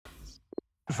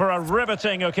For a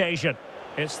riveting occasion.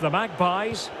 It's the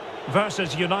Magpies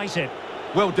versus United.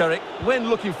 Well, Derek, when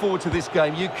looking forward to this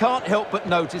game, you can't help but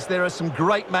notice there are some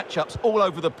great matchups all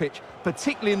over the pitch,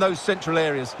 particularly in those central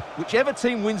areas. Whichever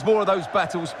team wins more of those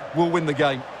battles will win the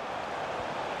game.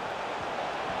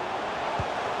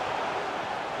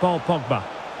 Paul Pogba.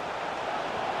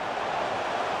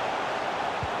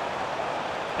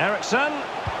 Ericsson.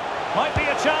 Might be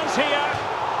a chance here.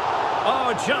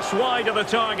 Oh, just wide of the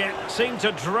target. Seemed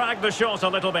to drag the shot a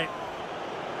little bit.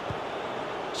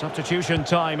 Substitution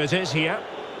time it is here.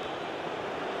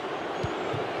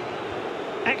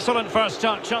 Excellent first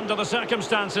touch under the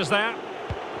circumstances there.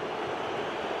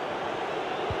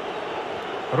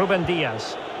 Ruben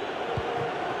Diaz.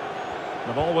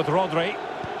 The ball with Rodri.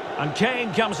 And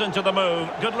Kane comes into the move.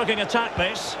 Good-looking attack,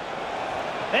 this.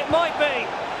 It might be.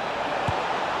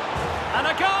 And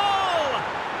a goal!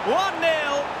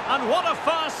 1-0. And what a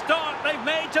fast start they've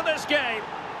made to this game.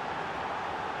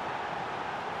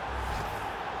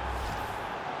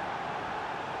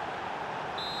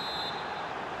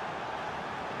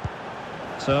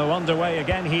 So underway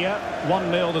again here.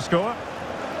 1-0 the score.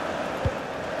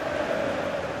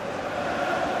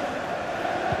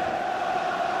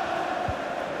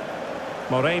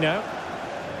 Moreno.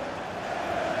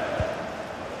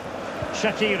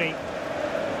 Shaqiri.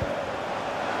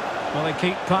 Well, they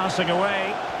keep passing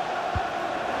away.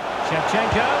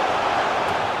 Shevchenko.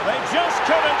 They just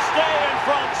couldn't stay in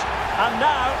front. And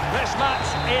now this match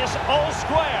is all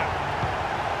square.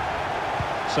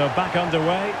 So back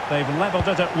underway. They've levelled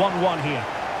it at 1-1 here.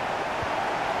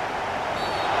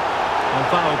 And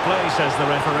foul play, says the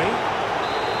referee.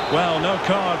 Well, no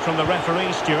card from the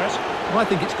referee, Stuart. Well, I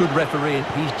think it's good refereeing.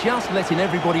 He's just letting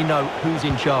everybody know who's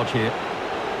in charge here.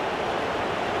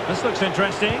 This looks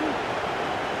interesting.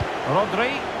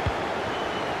 Rodri.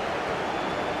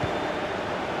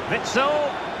 Witsel.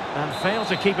 And failed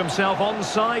to keep himself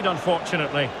onside,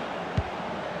 unfortunately.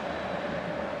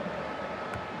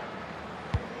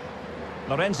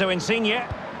 Lorenzo Insigne.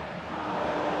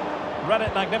 Read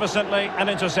it magnificently and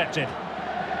intercepted.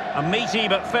 A meaty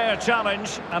but fair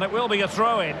challenge, and it will be a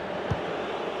throw-in.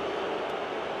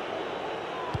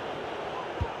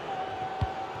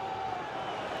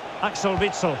 Axel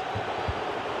Witsel.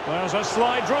 There's a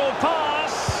slide rule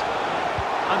pass.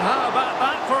 And how about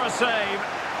that for a save?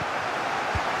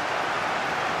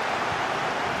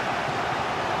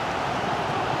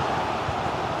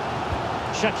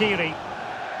 Shaqiri.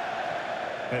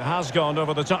 It has gone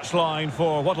over the touchline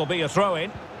for what will be a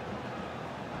throw-in.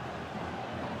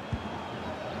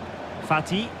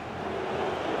 Fati.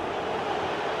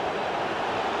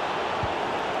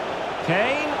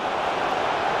 Kane.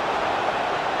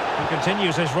 He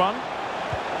continues his run.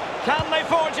 Can they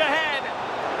forge ahead?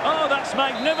 Oh, that's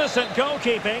magnificent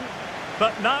goalkeeping.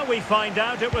 But now we find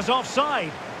out it was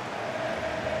offside.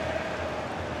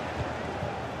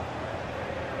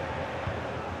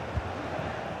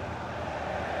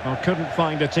 Well, couldn't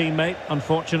find a teammate,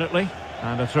 unfortunately.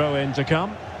 And a throw-in to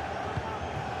come.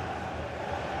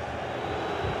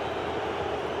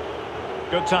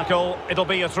 Good tackle. It'll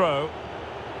be a throw.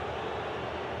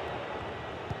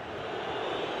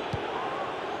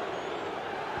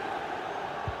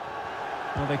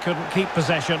 Well, they couldn't keep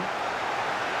possession.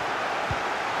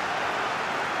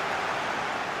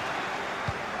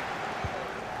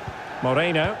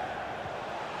 Moreno.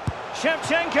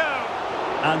 Shevchenko.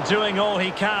 And doing all he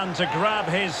can to grab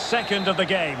his second of the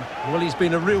game. Well, he's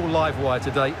been a real live wire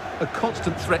today. A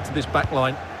constant threat to this back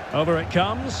line. Over it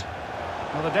comes.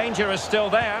 Well, the danger is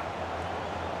still there.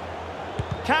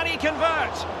 Can he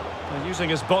convert? Well, using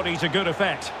his body to good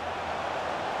effect.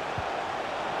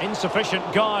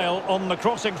 Insufficient guile on the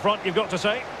crossing front, you've got to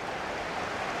say.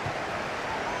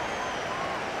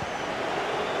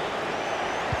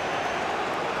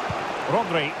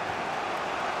 Rodri.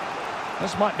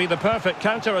 This might be the perfect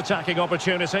counter-attacking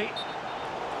opportunity.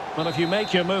 Well, if you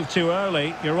make your move too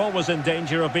early, you're always in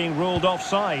danger of being ruled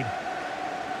offside.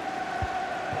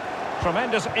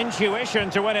 Tremendous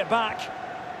intuition to win it back.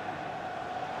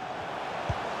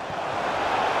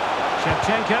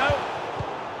 Shevchenko.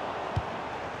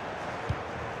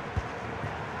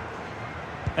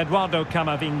 Eduardo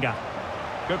Camavinga.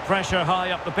 Good pressure high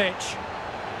up the pitch.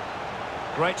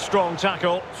 Great strong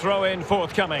tackle. Throw in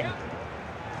forthcoming.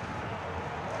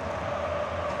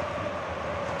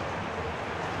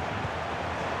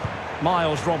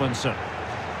 Miles Robinson.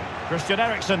 Christian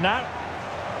Eriksen now.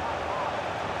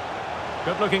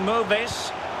 Good looking move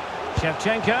this.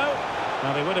 Shevchenko.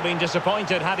 Well, he would have been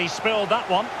disappointed had he spilled that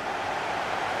one.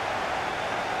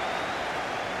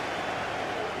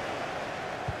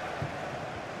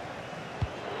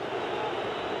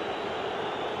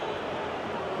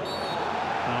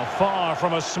 far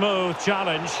from a smooth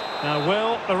challenge. Now,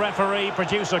 will the referee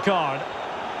produce a card?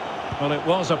 Well, it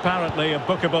was apparently a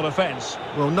bookable offence.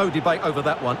 Well, no debate over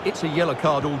that one. It's a yellow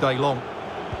card all day long.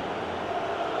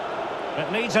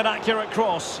 It needs an accurate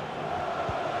cross.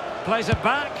 Plays it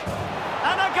back.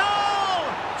 And a goal!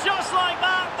 Just like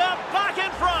that, they're back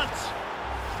in front.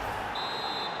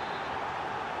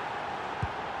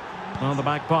 Well, the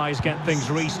Magpies get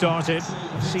things restarted.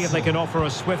 See if they can offer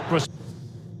a swift response.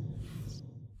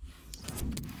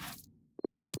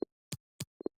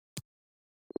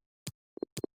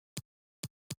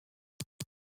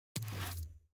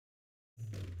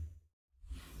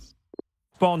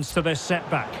 Responds to this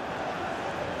setback.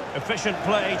 Efficient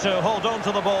play to hold on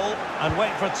to the ball and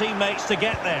wait for teammates to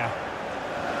get there.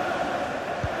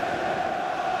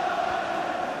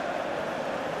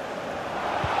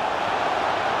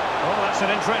 Oh, that's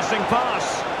an interesting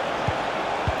pass.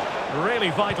 Really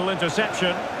vital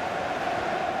interception.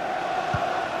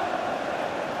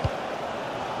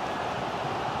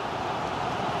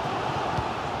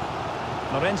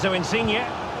 Lorenzo Insigne.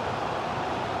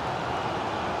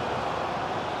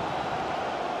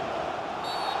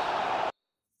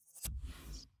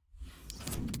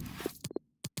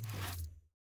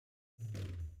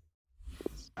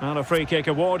 And a free kick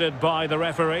awarded by the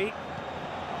referee.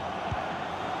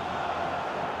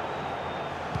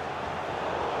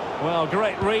 Well,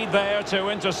 great read there to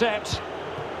intercept.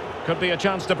 Could be a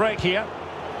chance to break here.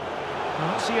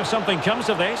 Well, let's see if something comes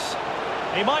of this.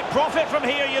 He might profit from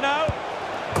here, you know.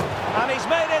 And he's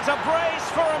made it a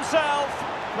brace for himself.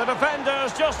 The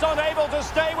defender's just unable to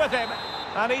stay with him.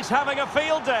 And he's having a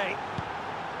field day.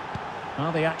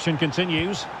 Well, the action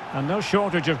continues. And no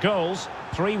shortage of goals.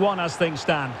 3-1 as things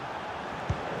stand.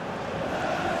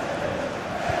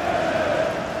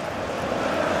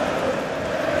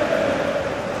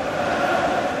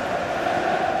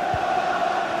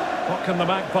 What can the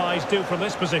Magpies do from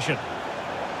this position?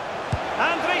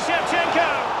 Andriy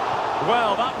Shevchenko!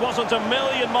 Well, that wasn't a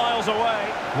million miles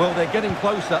away. Well, they're getting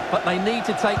closer, but they need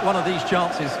to take one of these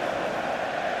chances.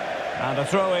 And a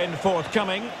throw-in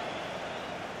forthcoming.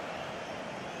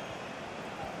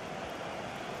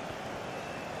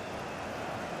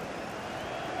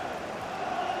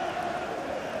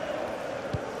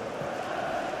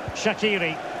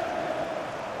 Shaqiri.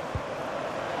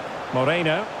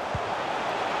 Moreno.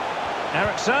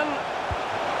 Eriksson.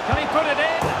 Can he put it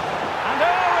in? And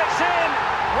oh, it's in!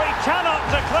 We cannot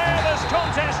declare this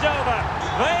contest over.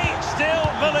 They still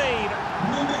believe.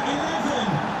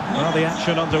 Well, the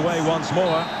action underway once more.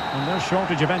 And no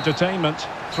shortage of entertainment.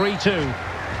 3-2.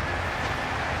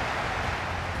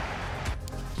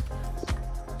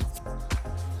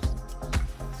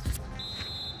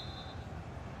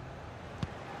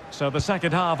 So the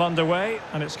second half underway,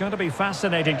 and it's going to be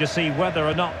fascinating to see whether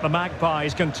or not the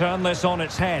Magpies can turn this on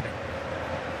its head.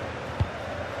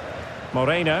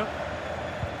 Moreno.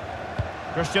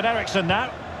 Christian Eriksen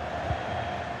now.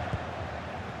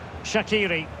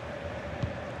 Shaqiri.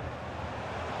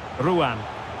 Ruan.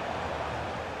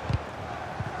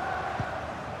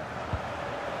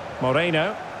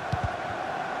 Moreno.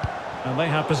 And they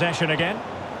have possession again.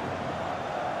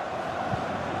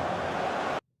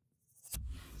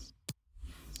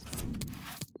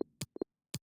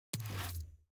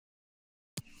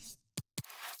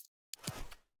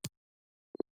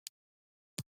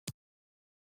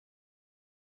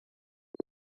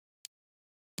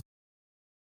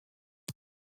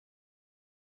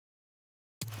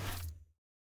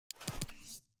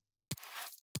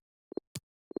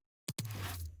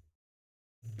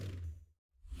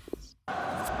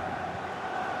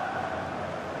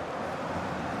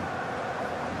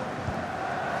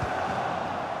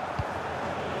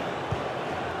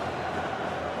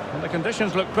 And the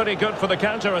conditions look pretty good for the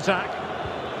counter-attack.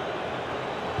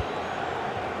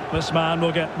 This man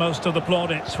will get most of the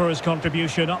plaudits for his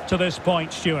contribution up to this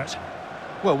point, Stuart.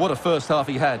 Well, what a first half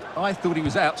he had. I thought he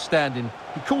was outstanding.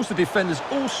 He caused the defenders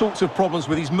all sorts of problems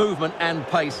with his movement and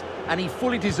pace, and he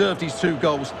fully deserved his 2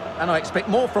 goals, and I expect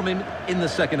more from him in the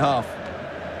second half.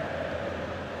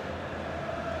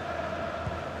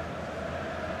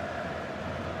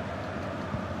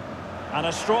 And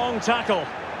a strong tackle.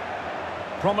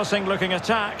 Promising looking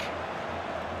attack.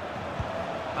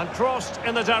 And crossed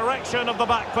in the direction of the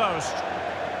back post.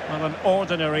 Well, an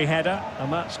ordinary header,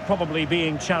 and that's probably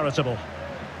being charitable.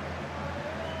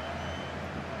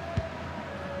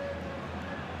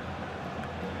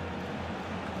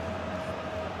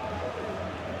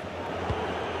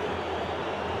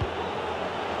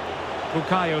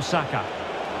 Bukayo Saka.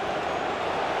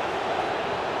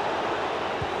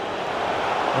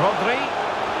 Rodri.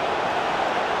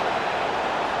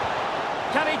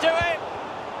 Can he do it?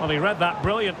 Well, he read that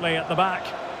brilliantly at the back.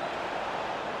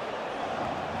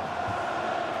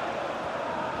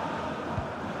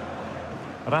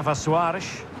 Rafa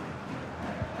Suarez.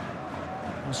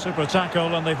 And super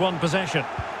tackle, and they've won possession.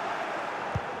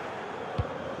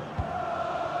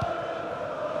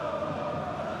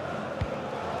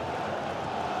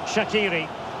 Shaqiri.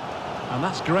 And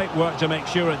that's great work to make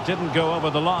sure it didn't go over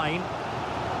the line.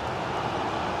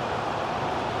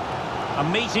 A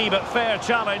meaty but fair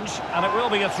challenge, and it will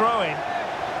be a throw-in.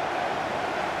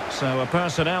 So a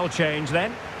personnel change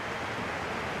then.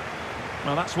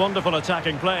 Well, that's wonderful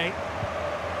attacking play.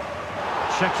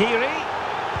 Shaqiri.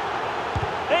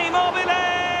 Immobile!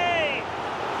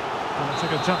 And it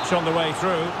took a touch on the way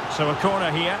through, so a corner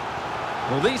here.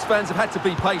 Well, these fans have had to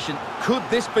be patient. Could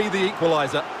this be the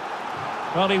equaliser?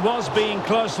 Well, he was being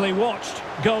closely watched.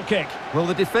 Goal kick. Well,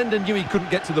 the defender knew he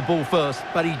couldn't get to the ball first,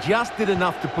 but he just did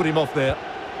enough to put him off there.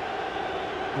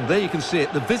 Well, there you can see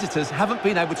it. The visitors haven't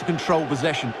been able to control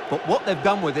possession, but what they've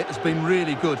done with it has been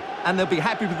really good, and they'll be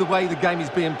happy with the way the game is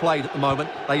being played at the moment.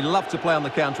 They love to play on the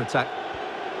counter-attack.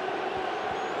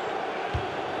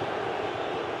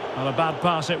 Well, a bad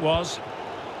pass it was.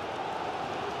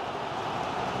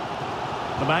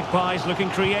 The Magpies looking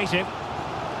creative.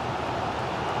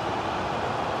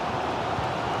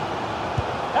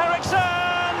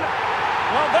 Ericsson!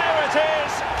 Well, there it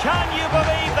is. Can you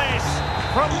believe this?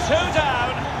 From 2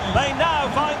 down, they now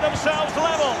find themselves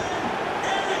level.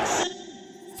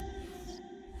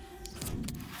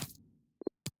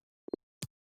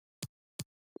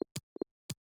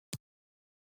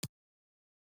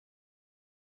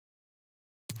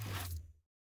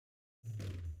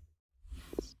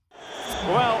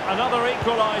 Well, another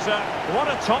equaliser. What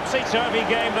a topsy-turvy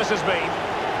game this has been.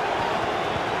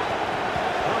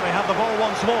 Well, they have the ball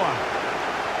once more.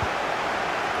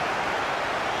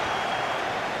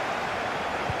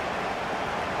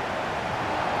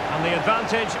 And the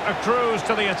advantage accrues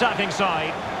to the attacking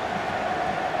side.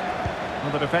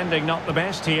 Well, the defending not the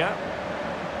best here.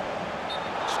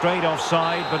 Straight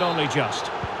offside, but only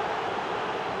just.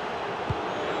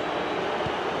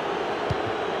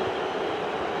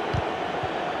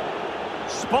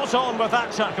 Spot on with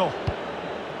that tackle.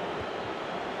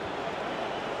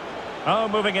 Oh,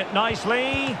 moving it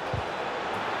nicely.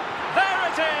 There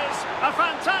it is! A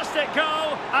fantastic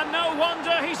goal, and no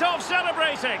wonder he's off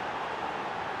celebrating.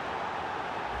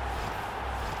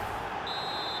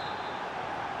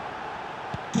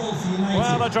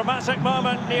 Well, a dramatic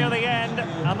moment near the end,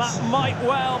 and that might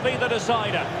well be the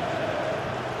decider.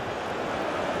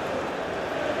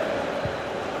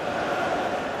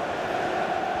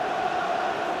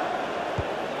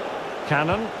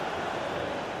 Cannon.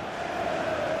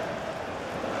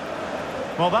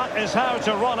 Well, that is how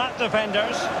to run at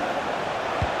defenders.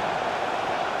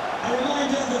 A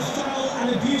reminder that foul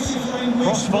and abusive language.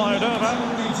 Cross-fired over.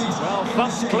 Well,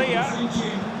 that's clear. Thank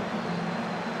you.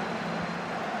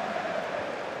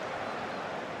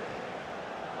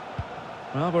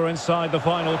 Well, we're inside the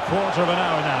final quarter of an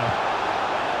hour now.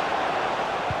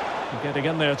 Getting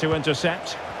in there to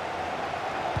intercept.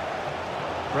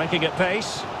 Breaking at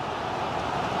pace.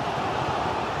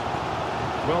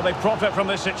 Will they profit from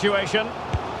this situation?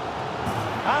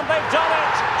 And they've done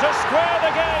it to square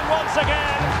the game once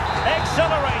again.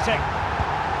 Exhilarating.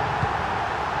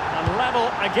 And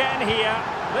level again here.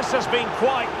 This has been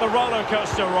quite the roller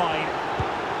coaster ride.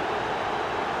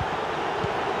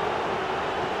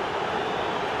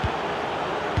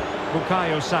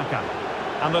 Bukayo Saka.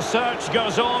 And the search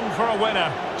goes on for a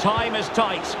winner. Time is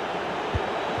tight.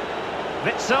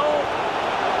 Witsel.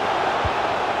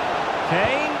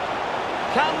 Kane.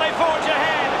 Can they forge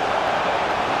ahead?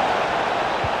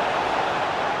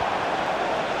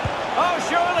 Oh,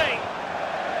 surely!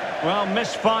 Well,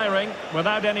 misfiring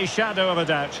without any shadow of a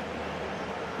doubt.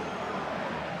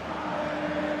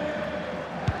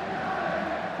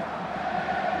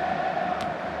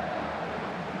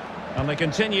 And they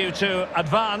continue to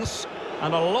advance,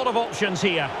 and a lot of options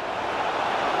here.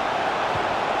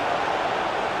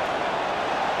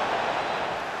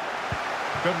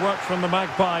 Good work from the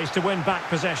Magpies to win back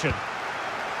possession.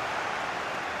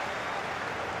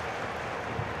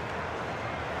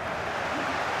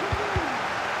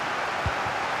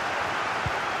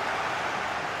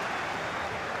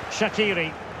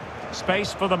 Shaqiri.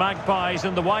 Space for the Magpies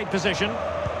in the wide position.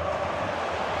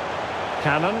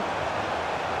 Cannon.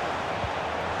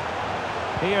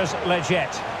 Here's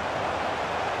Leggett.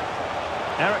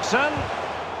 Ericsson.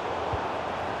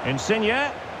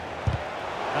 Insigne.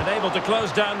 And able to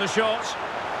close down the shot.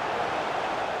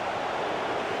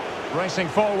 Racing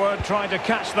forward, trying to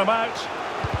catch them out.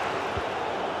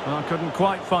 Well, couldn't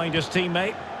quite find his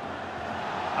teammate.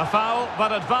 A foul,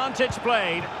 but advantage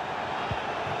played.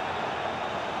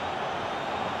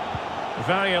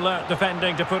 Very alert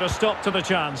defending to put a stop to the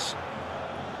chance.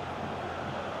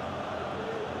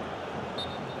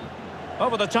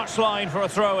 Over the touchline for a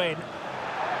throw-in.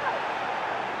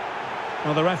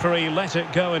 Well, the referee let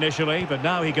it go initially, but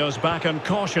now he goes back and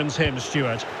cautions him,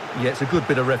 Stuart. Yeah, it's a good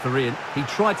bit of refereeing. He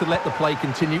tried to let the play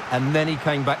continue, and then he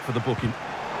came back for the booking.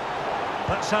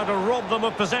 That's how to rob them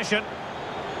of possession.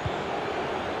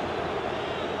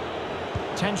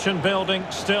 Tension building,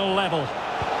 still level.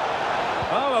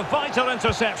 Oh, a vital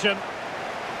interception.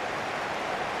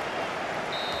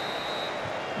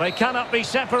 They cannot be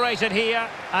separated here,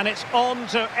 and it's on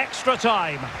to extra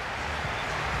time.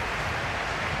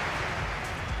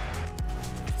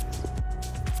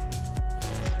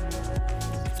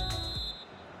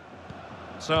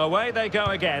 So away they go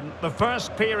again, the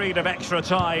first period of extra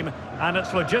time, and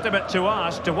it's legitimate to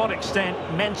ask to what extent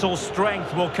mental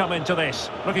strength will come into this.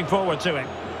 Looking forward to it.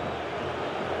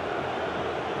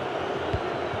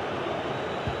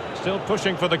 Still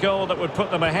pushing for the goal that would put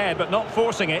them ahead, but not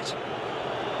forcing it.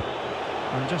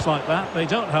 And just like that, they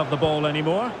don't have the ball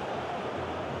anymore.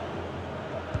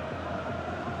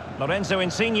 Lorenzo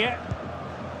Insigne.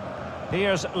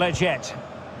 Here's Leggett.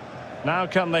 Now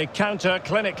can they counter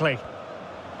clinically?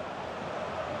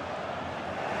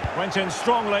 Went in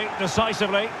strongly,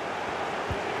 decisively.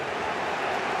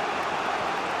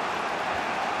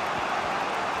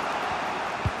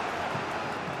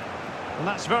 And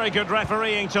that's very good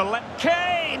refereeing to let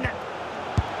Kane!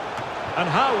 And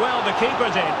how well the keeper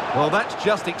did. Well, that's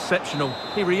just exceptional.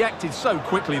 He reacted so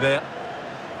quickly there.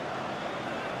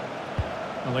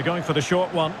 Well, they're going for the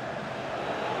short one.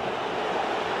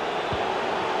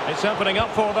 It's opening up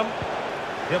for them.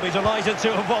 He'll be delighted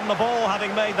to have won the ball,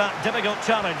 having made that difficult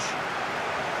challenge.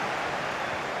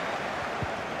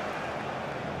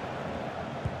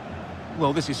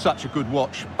 Well, this is such a good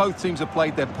watch. Both teams have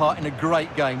played their part in a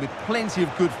great game with plenty of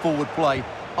good forward play.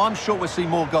 I'm sure we'll see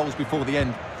more goals before the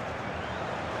end.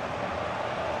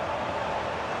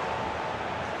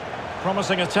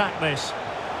 Promising attack, this.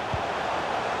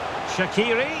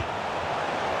 Shaqiri.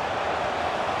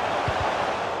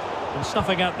 And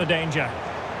snuffing out the danger.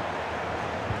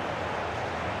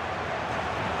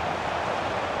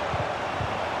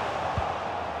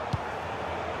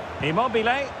 Immobile.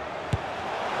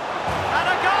 And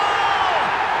a goal!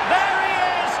 There he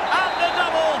is! At the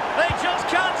double! They just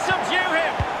can't subdue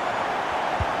him!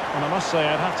 And I must say,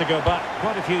 I'd have to go back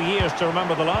quite a few years to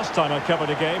remember the last time I covered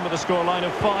a game with a scoreline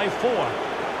of 5-4.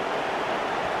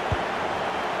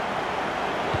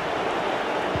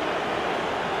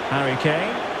 Harry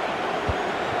Kane.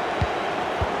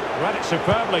 Read it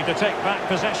superbly to take back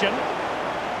possession.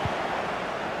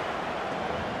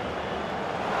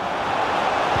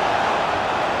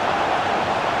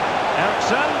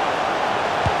 Ericsson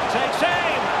takes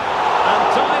aim and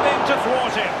diving to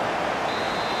thwart him.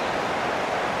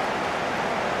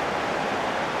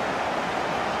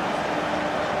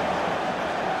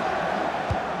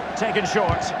 Taken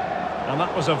short, and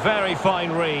that was a very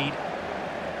fine read.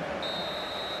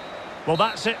 Well,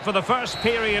 that's it for the first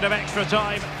period of extra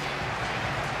time.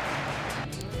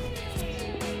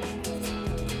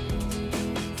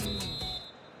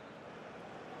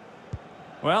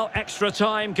 Well, extra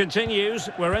time continues.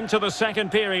 We're into the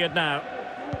second period now.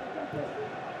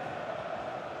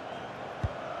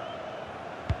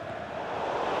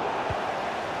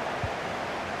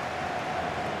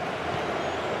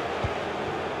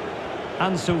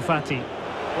 Ansu Fati.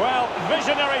 Well,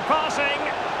 visionary passing.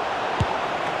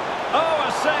 Oh,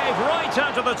 a save right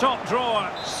out of the top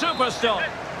drawer. Super stop.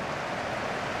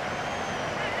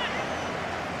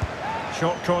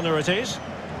 Short corner it is.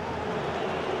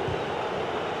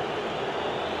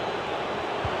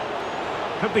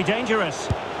 Could be dangerous.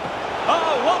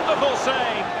 Oh, wonderful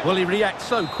save. Well, he reacts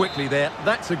so quickly there.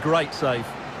 That's a great save.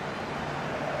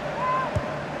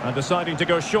 And deciding to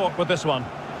go short with this one.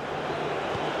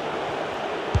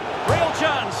 Real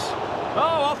chance.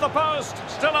 Oh, off the post.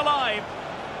 Still alive.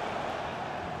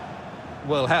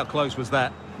 Well, how close was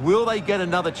that? Will they get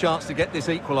another chance to get this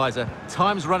equaliser?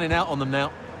 Time's running out on them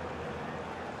now.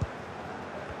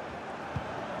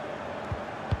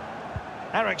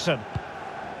 Ericsson.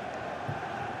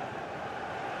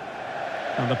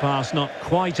 And the pass not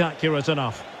quite accurate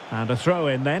enough. And a throw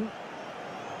in then.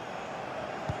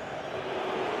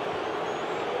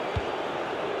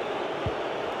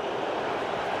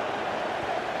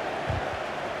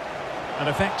 An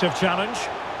effective challenge.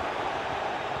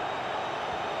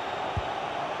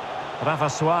 Rafa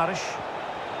Suarez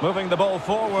moving the ball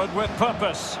forward with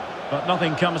purpose. But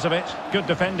nothing comes of it. Good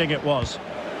defending it was.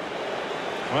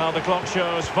 Well, the clock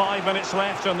shows 5 minutes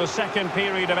left in the second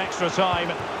period of extra time.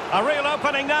 A real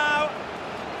opening now.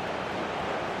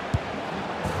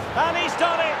 And he's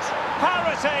done it.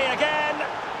 Parity again.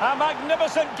 A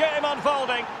magnificent game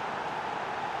unfolding.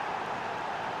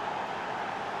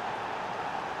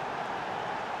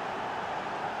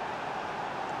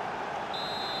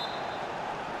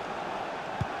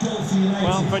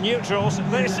 Well, for neutrals,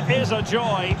 this is a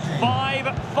joy.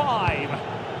 5-5.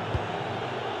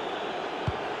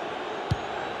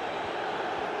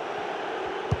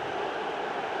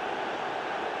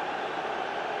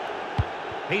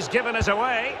 He's given us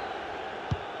away.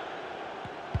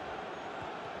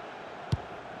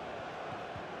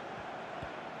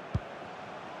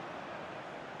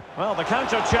 Well, the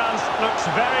counter chance looks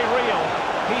very real.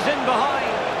 He's in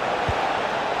behind.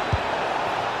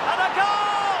 And a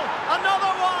goal!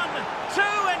 Another one!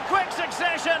 Two in quick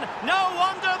succession. No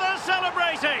wonder they're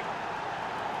celebrating.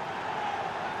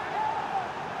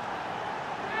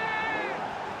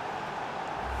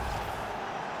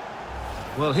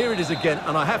 Well, here it is again,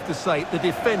 and I have to say, the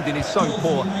defending is so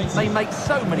poor. They make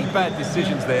so many bad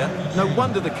decisions there. No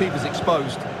wonder the keeper's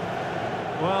exposed.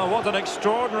 Well, what an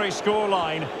extraordinary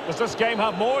scoreline. Does this game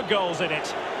have more goals in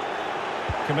it?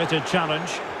 Committed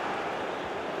challenge.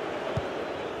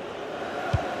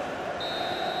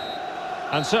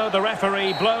 And so the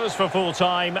referee blows for full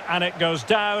time, and it goes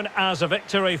down as a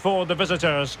victory for the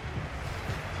visitors.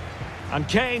 And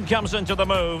Kane comes into the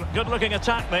move. Good-looking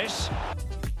attack, this.